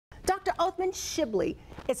Dr. Othman Shibly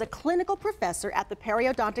is a clinical professor at the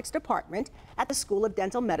Periodontics Department at the School of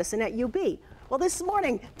Dental Medicine at UB. Well, this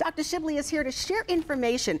morning, Dr. Shibly is here to share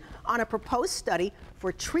information on a proposed study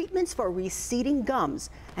for treatments for receding gums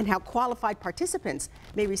and how qualified participants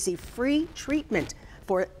may receive free treatment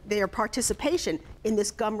for their participation in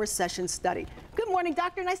this gum recession study. Good morning,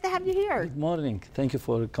 doctor. Nice to have you here. Good morning. Thank you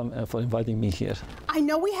for inviting me here. I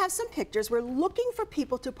know we have some pictures. We're looking for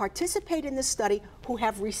people to participate in this study who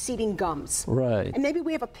have receding gums. Right. And maybe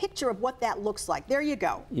we have a picture of what that looks like. There you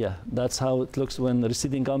go. Yeah, that's how it looks when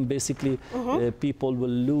receding gum. Basically, people will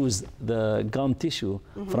lose the gum tissue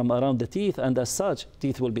from around the teeth, and as such,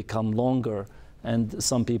 teeth will become longer. And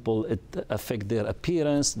some people, it affect their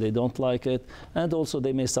appearance, they don't like it, and also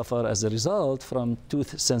they may suffer as a result from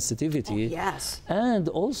tooth sensitivity. Oh, yes. And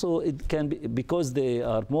also it can be, because they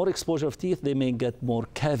are more exposure of teeth, they may get more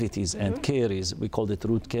cavities and caries. We call it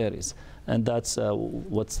root caries. And that's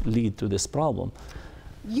what's lead to this problem.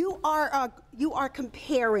 You are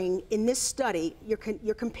comparing, in this study,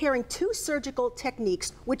 you're comparing two surgical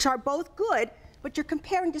techniques, which are both good, but you're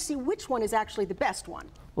comparing to see which one is actually the best one.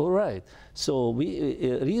 All right. So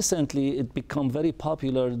we recently it became very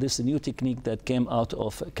popular, this new technique that came out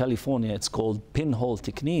of California. It's called pinhole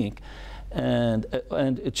technique, and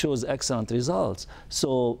it shows excellent results.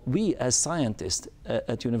 So we as scientists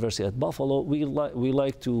at University at Buffalo, we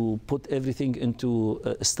like to put everything into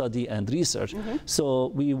study and research.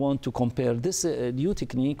 So we want to compare this new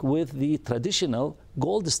technique with the traditional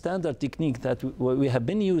gold standard technique that we have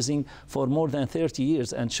been using for more than 30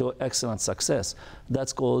 years and show excellent success.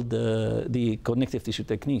 That's called the connective tissue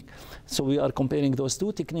technique. So we are comparing those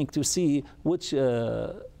two techniques to see which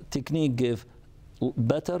technique give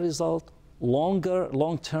better result,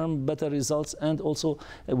 long-term better results, and also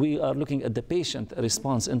we are looking at the patient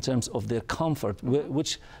response in terms of their comfort.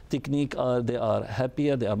 Which technique they are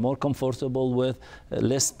happier, they are more comfortable with,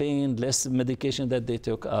 less pain, less medication that they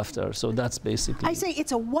took after. So that's basically. I say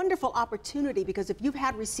it's a wonderful opportunity because if you've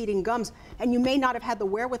had receding gums and you may not have had the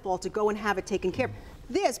wherewithal to go and have it taken care of,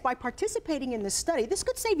 this, by participating in this study, this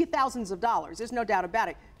could save you thousands of dollars. There's no doubt about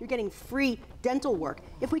it. You're getting free dental work.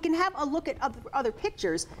 If we can have a look at other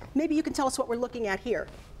pictures, maybe you can tell us what we're looking at here.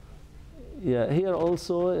 Yeah, here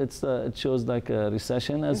also it shows like a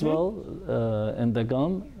recession as well in the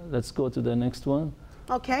gum. Let's go to the next one.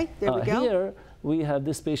 Okay, there we go. Here we have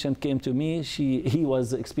this patient came to me. He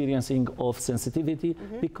was experiencing of sensitivity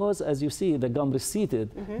because, as you see, the gum receded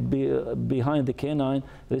behind the canine,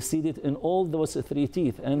 receded in all those three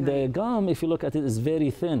teeth. And the gum, if you look at it, is very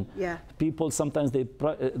thin. Yeah. People sometimes,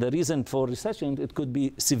 the reason for recession, it could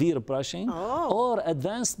be severe brushing or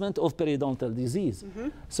advancement of periodontal disease.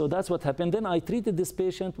 So that's what happened. Then I treated this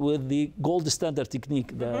patient with the gold standard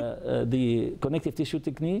technique, the connective tissue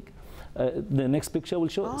technique. The next picture will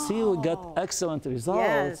show. See, we got excellent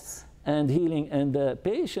results and healing. And the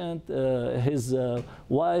patient, his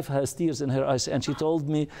wife has tears in her eyes, and she told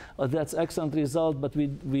me, oh, that's excellent result, but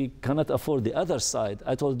we cannot afford the other side.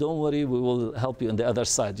 I told her, don't worry, we will help you on the other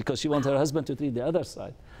side, because she wants her husband to treat the other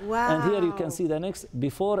side. Wow. And here you can see the next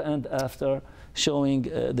before and after showing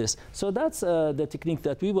this. So that's the technique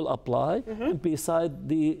that we will apply beside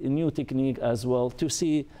the new technique as well to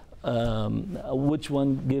see which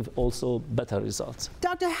one give also better results.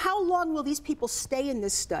 Doctor, how long will these people stay in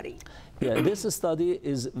this study? Yeah, this study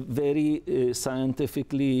is very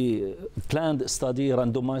scientifically planned study,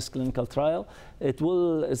 randomized clinical trial.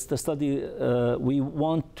 It's the study we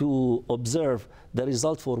want to observe the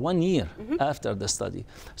result for 1 year after the study.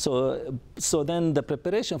 So then the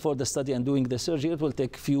preparation for the study and doing the surgery, it will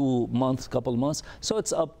take few months, couple months. So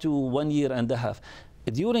it's up to 1.5 years.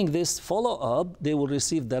 During this follow-up, they will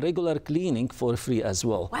receive the regular cleaning for free as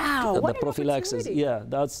well. Wow, the what prophylaxis, yeah,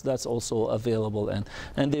 that's also available, and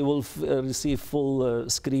they will receive full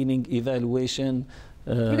screening evaluation.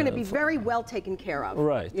 You're going to be very well taken care of.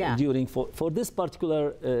 Right. Yeah. For this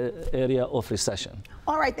particular area of recession.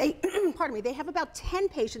 All right. Pardon me. They have about 10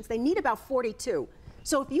 patients. They need about 42.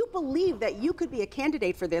 So if you believe that you could be a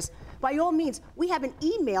candidate for this, by all means, we have an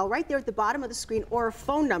email right there at the bottom of the screen or a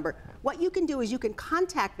phone number. What you can do is you can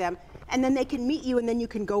contact them, and then they can meet you, and then you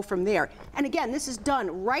can go from there. And again, this is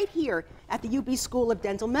done right here at the UB School of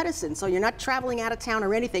Dental Medicine, so you're not traveling out of town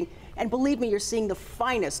or anything. And believe me, you're seeing the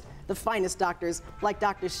finest doctors like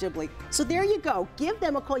Dr. Shibly. So there you go. Give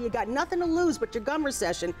them a call. You got nothing to lose but your gum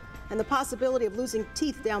recession and the possibility of losing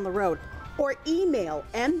teeth down the road. Or email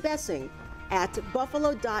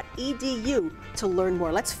mbessing@buffalo.edu to learn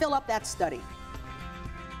more. Let's fill up that study.